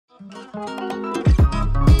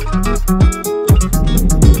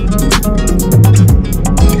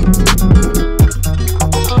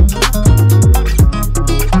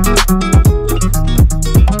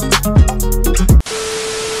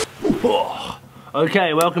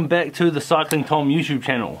Okay, welcome back to the CyclingTom YouTube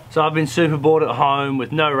channel. So I've been super bored at home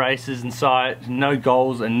with no races in sight, no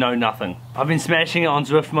goals and no nothing. I've been smashing it on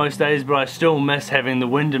Zwift most days, but I still miss having the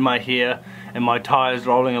wind in my hair and my tyres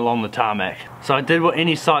rolling along the tarmac. So I did what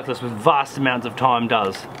any cyclist with vast amounts of time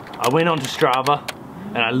does. I went onto Strava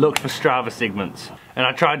and I looked for Strava segments. And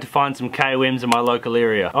I tried to find some KOMs in my local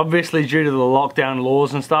area. Obviously, due to the lockdown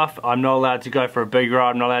laws and stuff, I'm not allowed to go for a big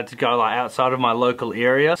ride. I'm not allowed to go like outside of my local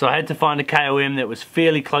area. So I had to find a KOM that was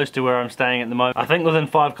fairly close to where I'm staying at the moment. I think within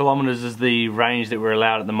 5 kilometers is the range that we're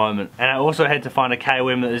allowed at the moment. And I also had to find a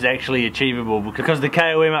KOM that is actually achievable, because the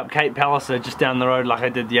KOM up Cape Palliser just down the road like I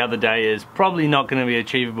did the other day is probably not going to be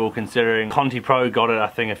achievable, considering Conti Pro got it I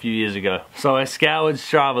think a few years ago. So I scoured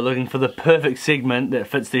Strava looking for the perfect segment that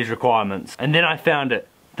fits these requirements. And then I found it.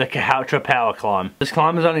 The Cahutra Power Climb. This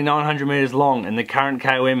climb is only 900 meters long, and the current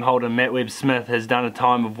KOM holder Matt Webb Smith has done a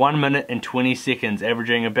time of 1 minute and 20 seconds,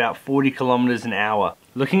 averaging about 40 kilometers an hour.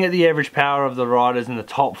 Looking at the average power of the riders in the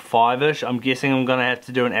top 5-ish, I'm guessing I'm going to have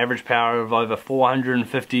to do an average power of over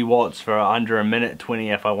 450 watts for under a minute 20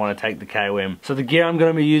 if I want to take the KOM. So the gear I'm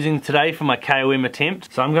going to be using today for my KOM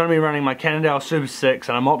attempt, so I'm going to be running my Canon Super 6,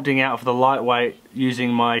 and I'm opting out for the lightweight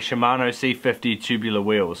using my Shimano C50 tubular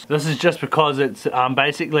wheels. This is just because it's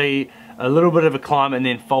basically a little bit of a climb and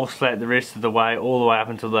then false flat the rest of the way, all the way up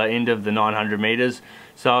until the end of the 900 meters.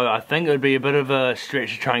 So I think it would be a bit of a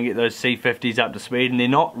stretch to try and get those C50s up to speed, and they're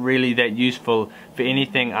not really that useful for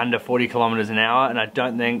anything under 40 kilometers an hour, and I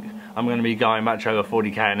don't think I'm going to be going much over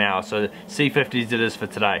 40k an hour, so C50s it is for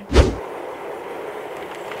today.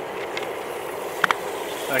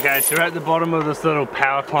 Okay, so we're at the bottom of this little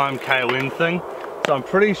power climb KOM thing. So I'm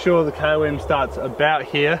pretty sure the KOM starts about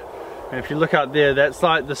here, and if you look up there, that's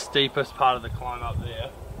like the steepest part of the climb up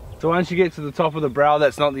there. So once you get to the top of the brow,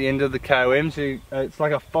 that's not the end of the KOM, so it's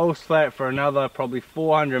like a false flat for another probably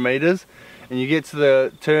 400 meters, and you get to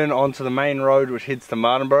the turn onto the main road which heads to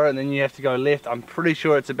Martinborough, and then you have to go left. I'm pretty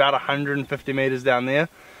sure it's about 150 meters down there,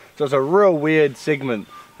 so it's a real weird segment.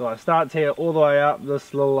 So it starts here all the way up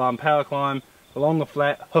this little power climb, along the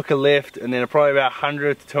flat, hook a left, and then probably about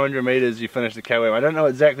 100 to 200 meters you finish the KOM. I don't know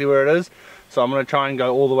exactly where it is, so I'm going to try and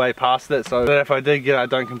go all the way past it, so that if I did get it, I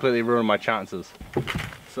don't completely ruin my chances.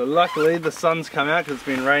 So luckily the sun's come out because it's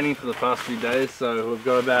been raining for the past few days, so we've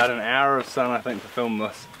got about an hour of sun I think to film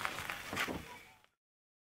this.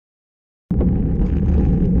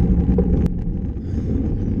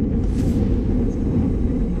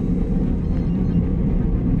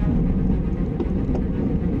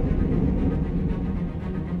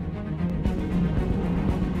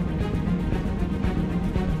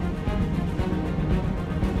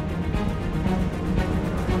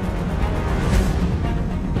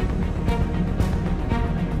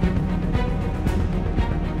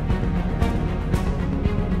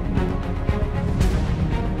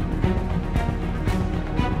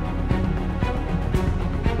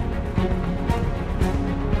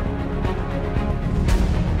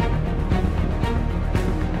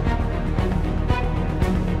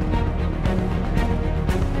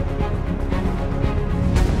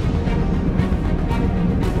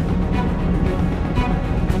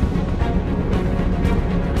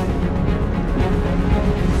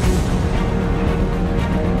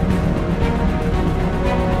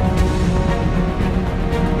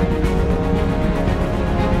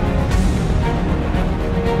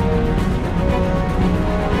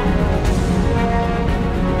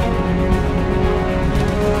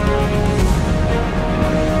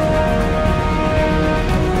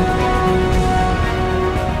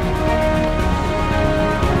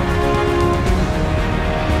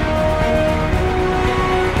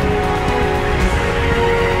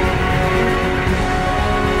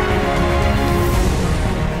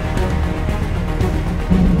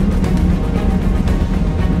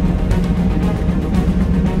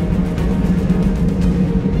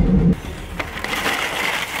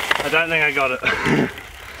 I don't think I got it.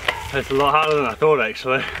 It's a lot harder than I thought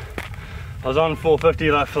actually. I was on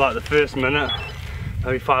 450 for like the first minute,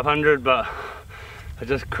 maybe 500, but I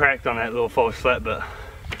just cracked on that little false flat bit.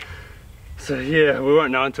 So yeah, we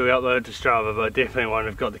won't know until we upload it to Strava, but I definitely won't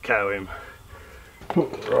have got the KOM.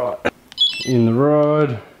 Right, in the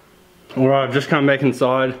ride. Alright, I've just come back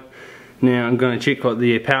inside. Now I'm going to check what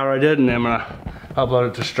the power I did, and then I'm going to upload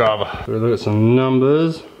it to Strava. So look at some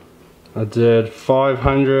numbers. I did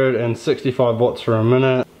 565 watts for a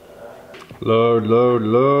minute. Load, load,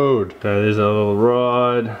 load. So there's a little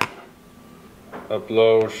ride.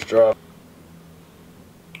 Upload Strava.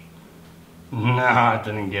 Nah, I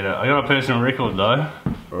didn't get it. I got a personal record though.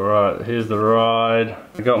 Alright, here's the ride.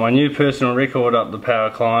 I got my new personal record up the power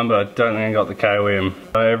climb, but I don't think I got the KOM.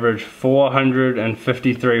 I averaged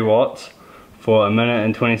 453 watts for 1 minute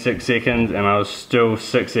and 26 seconds, and I was still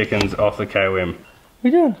 6 seconds off the KOM. What are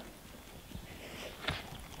you doing?